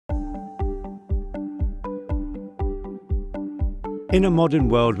In a modern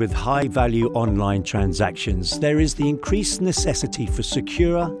world with high-value online transactions, there is the increased necessity for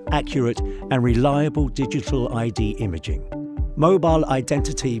secure, accurate, and reliable digital ID imaging. Mobile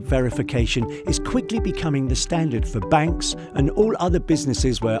identity verification is quickly becoming the standard for banks and all other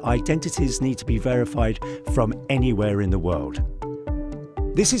businesses where identities need to be verified from anywhere in the world.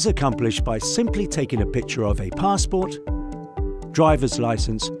 This is accomplished by simply taking a picture of a passport, driver's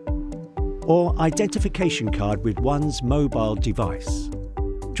license, or identification card with one's mobile device.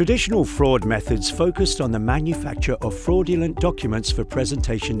 Traditional fraud methods focused on the manufacture of fraudulent documents for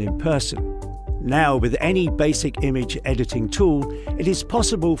presentation in person. Now, with any basic image editing tool, it is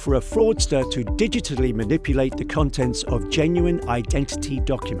possible for a fraudster to digitally manipulate the contents of genuine identity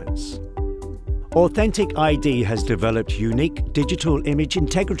documents. AuthenticID has developed unique digital image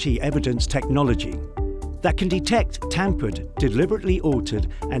integrity evidence technology that can detect tampered, deliberately altered,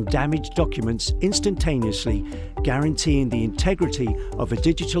 and damaged documents instantaneously, guaranteeing the integrity of a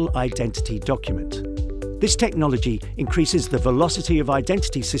digital identity document. This technology increases the velocity of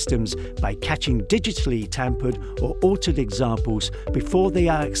identity systems by catching digitally tampered or altered examples before they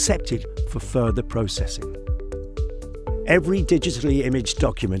are accepted for further processing. Every digitally imaged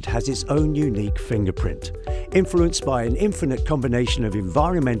document has its own unique fingerprint, influenced by an infinite combination of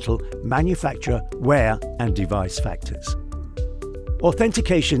environmental, manufacturer, wear, and device factors.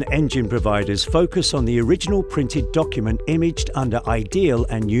 Authentication engine providers focus on the original printed document imaged under ideal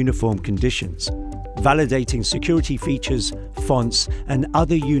and uniform conditions, validating security features, fonts, and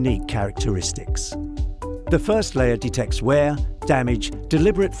other unique characteristics. The first layer detects wear, damage,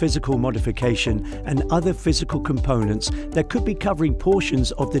 deliberate physical modification, and other physical components that could be covering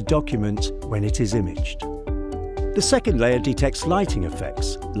portions of the document when it is imaged. The second layer detects lighting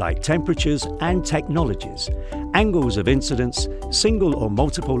effects, like temperatures and technologies, angles of incidence, single or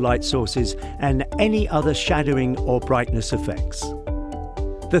multiple light sources, and any other shadowing or brightness effects.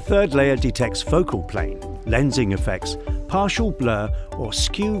 The third layer detects focal plane, lensing effects, partial blur, or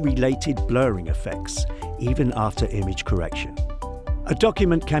skew-related blurring effects, even after image correction. A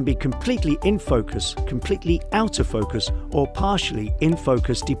document can be completely in focus, completely out of focus, or partially in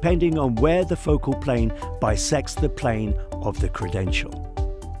focus depending on where the focal plane bisects the plane of the credential.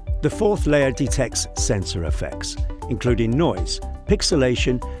 The fourth layer detects sensor effects, including noise,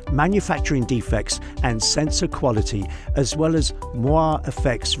 pixelation, manufacturing defects, and sensor quality, as well as moire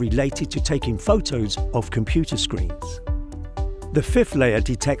effects related to taking photos of computer screens. The fifth layer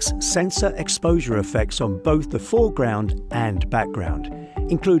detects sensor exposure effects on both the foreground and background,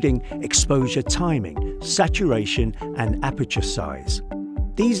 including exposure timing, saturation, and aperture size.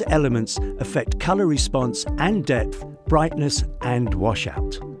 These elements affect color response and depth, brightness, and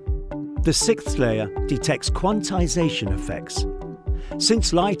washout. The sixth layer detects quantization effects.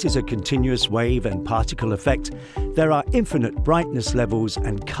 Since light is a continuous wave and particle effect, there are infinite brightness levels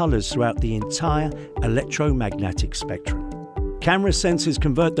and colors throughout the entire electromagnetic spectrum. Camera sensors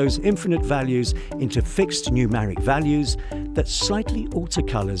convert those infinite values into fixed numeric values that slightly alter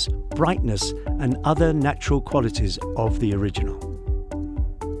colors, brightness, and other natural qualities of the original.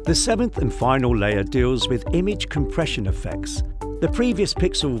 The seventh and final layer deals with image compression effects. The previous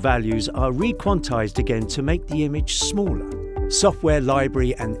pixel values are re-quantized again to make the image smaller. Software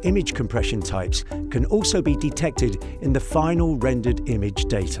library and image compression types can also be detected in the final rendered image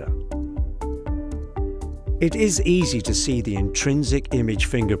data. It is easy to see the intrinsic image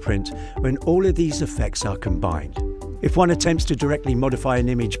fingerprint when all of these effects are combined. If one attempts to directly modify an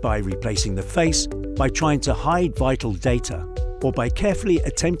image by replacing the face, by trying to hide vital data, or by carefully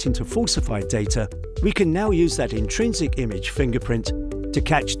attempting to falsify data, we can now use that intrinsic image fingerprint to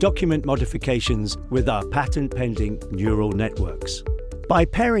catch document modifications with our patent-pending neural networks. By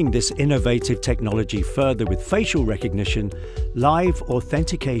pairing this innovative technology further with facial recognition, live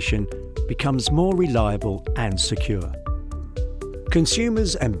authentication becomes more reliable and secure.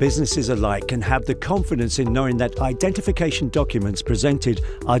 Consumers and businesses alike can have the confidence in knowing that identification documents presented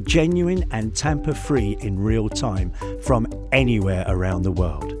are genuine and tamper-free in real time from anywhere around the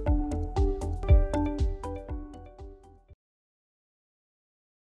world.